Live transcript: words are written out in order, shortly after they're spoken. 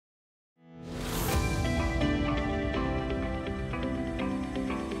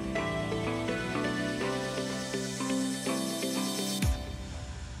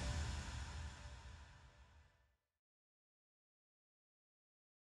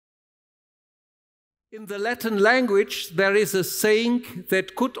In the Latin language, there is a saying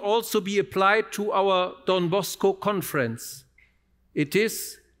that could also be applied to our Don Bosco Conference. It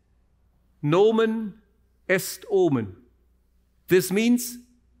is, nomen est omen. This means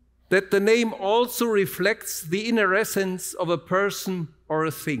that the name also reflects the inner essence of a person or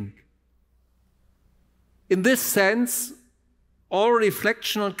a thing. In this sense, all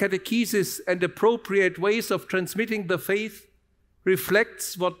reflection on catechesis and appropriate ways of transmitting the faith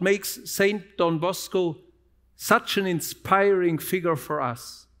reflects what makes Saint Don Bosco such an inspiring figure for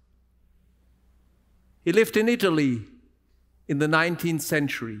us. He lived in Italy in the 19th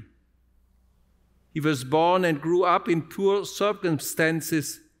century. He was born and grew up in poor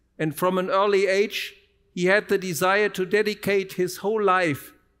circumstances, and from an early age, he had the desire to dedicate his whole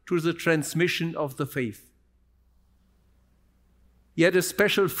life to the transmission of the faith. He had a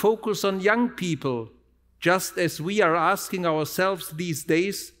special focus on young people, just as we are asking ourselves these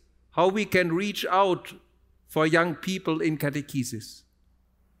days how we can reach out for young people in catechesis.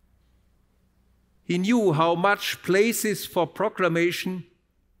 He knew how much places for proclamation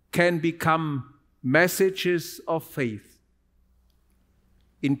can become messages of faith.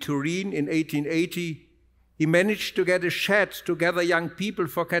 In Turin in 1880, he managed to get a shed to gather young people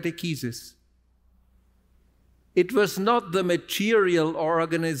for catechesis. It was not the material or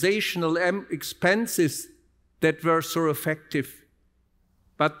organizational expenses that were so effective,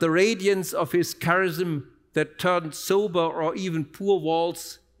 but the radiance of his charism that turned sober or even poor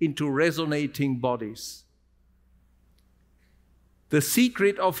walls into resonating bodies. The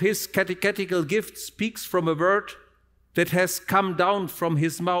secret of his catechetical gift speaks from a word that has come down from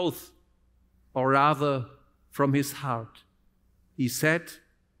his mouth, or rather from his heart. He said,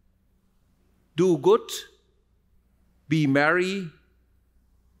 "Do good, be merry,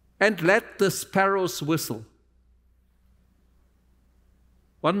 and let the sparrows whistle."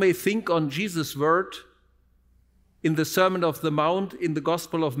 One may think on Jesus' word in the Sermon of the Mount in the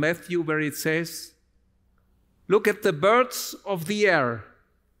Gospel of Matthew, where it says, "Look at the birds of the air.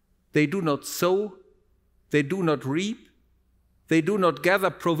 They do not sow, they do not reap, they do not gather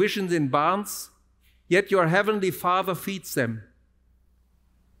provisions in barns, yet your heavenly Father feeds them.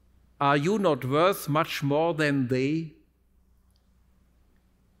 Are you not worth much more than they?"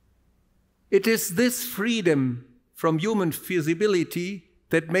 It is this freedom from human feasibility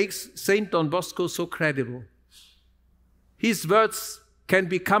that makes Saint Don Bosco so credible. His words can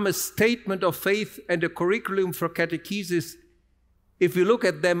become a statement of faith and a curriculum for catechesis if we look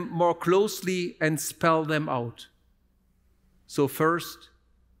at them more closely and spell them out. So first,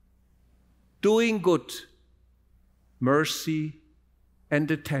 doing good, mercy,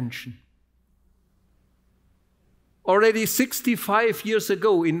 and attention. Already 65 years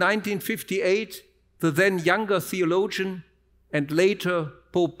ago, in 1958, the then younger theologian and later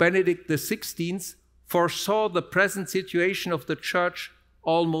Pope Benedict XVI foresaw the present situation of the Church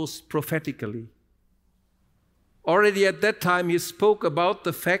almost prophetically. Already at that time, he spoke about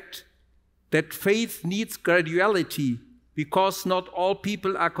the fact that faith needs graduality because not all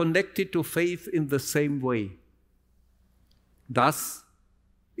people are connected to faith in the same way. Thus,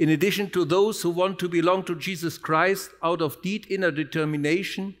 in addition to those who want to belong to Jesus Christ out of deep inner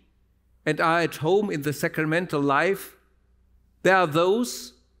determination and are at home in the sacramental life, there are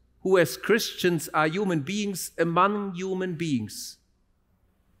those who as Christians are human beings among human beings.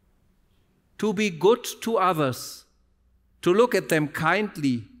 To be good to others, to look at them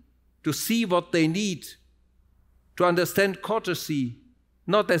kindly, to see what they need, to understand courtesy,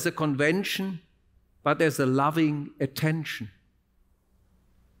 not as a convention, but as a loving attention.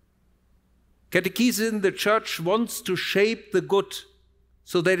 Catechesis in the Church wants to shape the good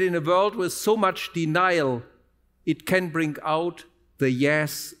so that in a world with so much denial, it can bring out the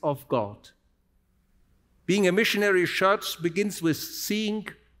yes of God. Being a missionary church begins with seeing,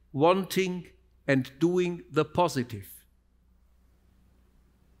 wanting, and doing the positive.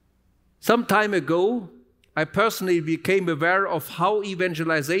 Some time ago, I personally became aware of how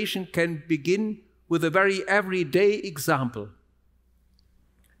evangelization can begin with a very everyday example.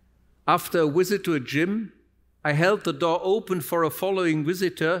 After a visit to a gym, I held the door open for a following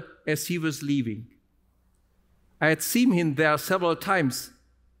visitor as he was leaving. I had seen him there several times,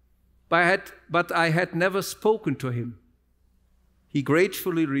 but I had never spoken to him. He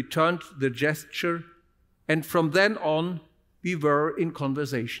gratefully returned the gesture, and from then on, we were in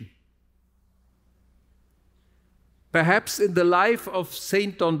conversation. Perhaps in the life of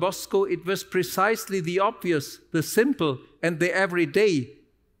Saint Don Bosco, it was precisely the obvious, the simple, and the everyday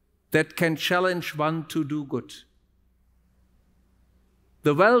that can challenge one to do good.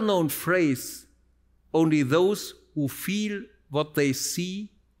 The well-known phrase, "Only those who feel what they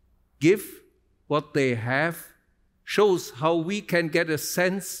see give what they have shows how we can get a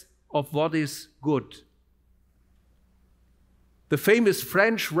sense of what is good. The famous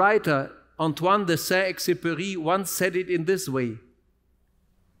French writer Antoine de Saint-Exupéry once said it in this way: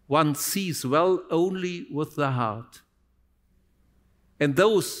 "One sees well only with the heart." And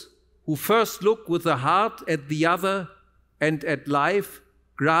those who first look with the heart at the other and at life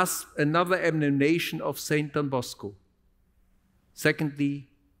grasp another emanation of Saint Don Bosco. Secondly,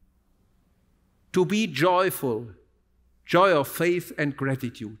 to be joyful, joy of faith and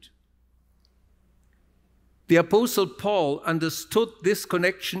gratitude. The Apostle Paul understood this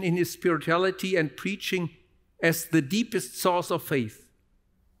connection in his spirituality and preaching as the deepest source of faith.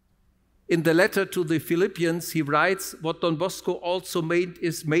 In the letter to the Philippians, he writes what Don Bosco also made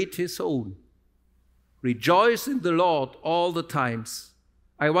his own. "Rejoice in the Lord all the times.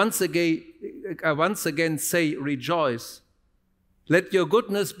 I once again say, rejoice. Let your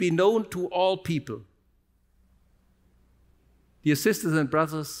goodness be known to all people." Dear sisters and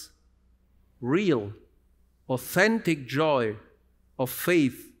brothers, real, authentic joy of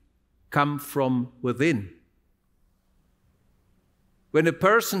faith comes from within. When a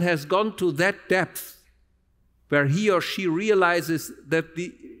person has gone to that depth where he or she realizes that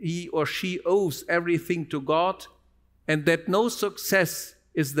he or she owes everything to God and that no success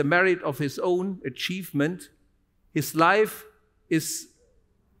is the merit of his own achievement, his life is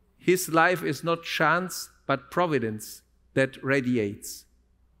not chance but providence that radiates.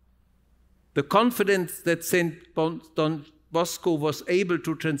 The confidence that St. Don Bosco was able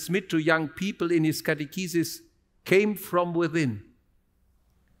to transmit to young people in his catechesis came from within.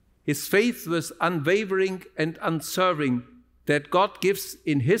 His faith was unwavering and unswerving that God gives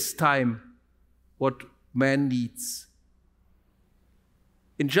in his time what man needs.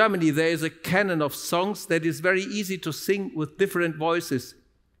 In Germany, there is a canon of songs that is very easy to sing with different voices,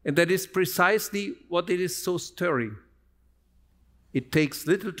 and that is precisely what it is so stirring. It takes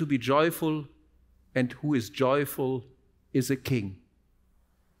little to be joyful, and who is joyful is a king.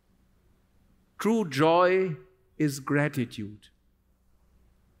 True joy is gratitude.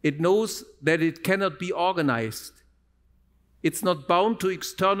 It knows that it cannot be organized. It's not bound to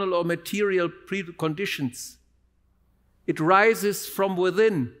external or material preconditions. It rises from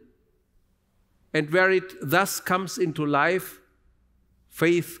within, and where it thus comes into life,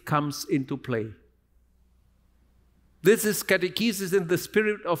 faith comes into play. This is catechesis in the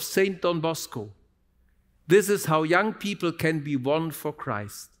spirit of Saint Don Bosco. This is how young people can be won for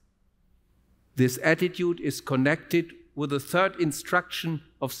Christ. This attitude is connected with the third instruction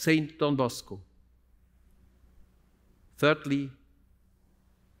of Saint Don Bosco. Thirdly,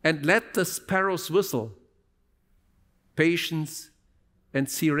 and let the sparrows whistle, patience and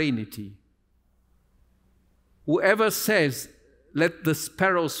serenity. Whoever says, let the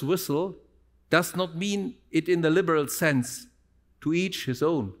sparrows whistle, does not mean it in the liberal sense, to each his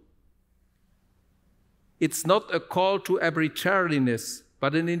own. It's not a call to arbitrariness,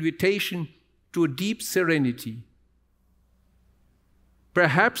 but an invitation to a deep serenity.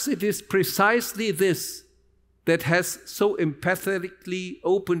 Perhaps it is precisely this that has so empathetically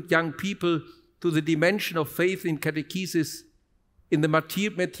opened young people to the dimension of faith in catechesis, in the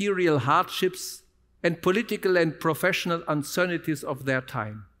material hardships and political and professional uncertainties of their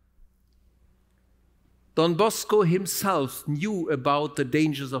time. Don Bosco himself knew about the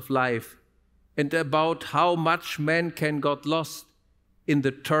dangers of life and about how much man can get lost in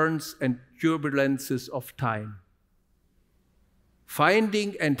the turns and turbulences of time.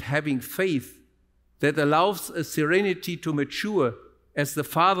 Finding and having faith that allows a serenity to mature, as the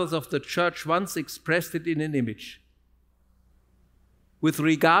fathers of the church once expressed it in an image. With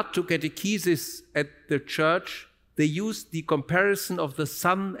regard to catechesis at the church, they used the comparison of the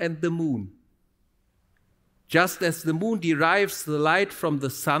sun and the moon. Just as the moon derives the light from the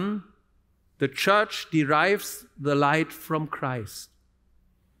sun, the church derives the light from Christ.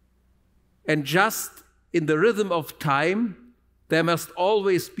 And just in the rhythm of time, there must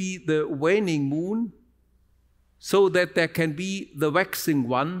always be the waning moon, so that there can be the waxing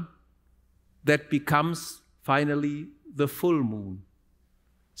one that becomes finally the full moon.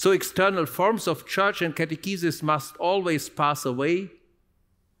 So external forms of church and catechesis must always pass away,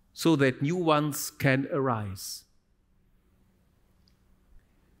 so that new ones can arise.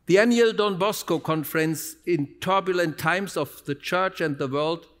 The annual Don Bosco Conference in turbulent times of the church and the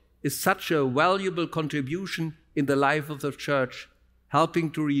world is such a valuable contribution in the life of the church,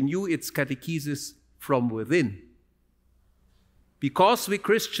 helping to renew its catechesis from within. Because we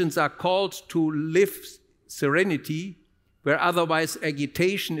Christians are called to live serenity where otherwise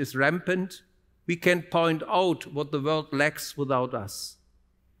agitation is rampant, we can point out what the world lacks without us.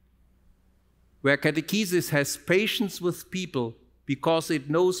 where catechesis has patience with people because it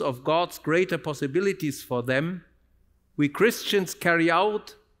knows of God's greater possibilities for them, we Christians carry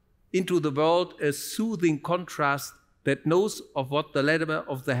out into the world a soothing contrast that knows of what the letter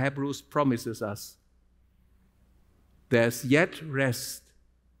of the Hebrews promises us. There's yet rest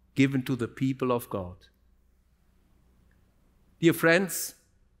given to the people of God. Dear friends,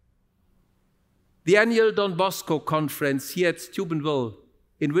 the annual Don Bosco Conference here at Steubenville,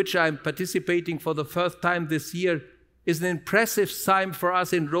 in which I am participating for the first time this year, is an impressive sign for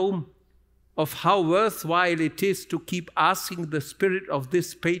us in Rome of how worthwhile it is to keep asking the spirit of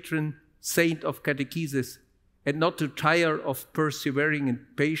this patron saint of catechesis and not to tire of persevering in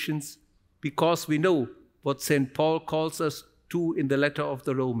patience, because we know what St. Paul calls us to in the letter of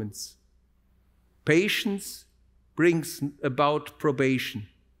the Romans. Patience brings about probation.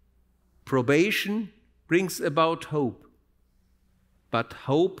 Probation brings about hope. But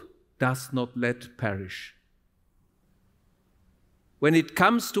hope does not let perish. When it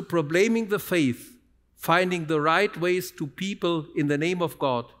comes to proclaiming the faith, finding the right ways to people in the name of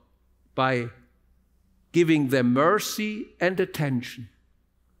God by giving them mercy and attention,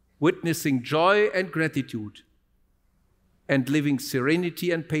 witnessing joy and gratitude, and living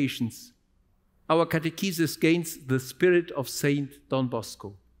serenity and patience, our catechesis gains the spirit of Saint Don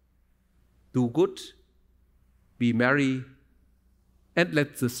Bosco. Do good, be merry, and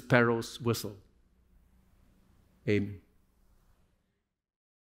let the sparrows whistle. Amen.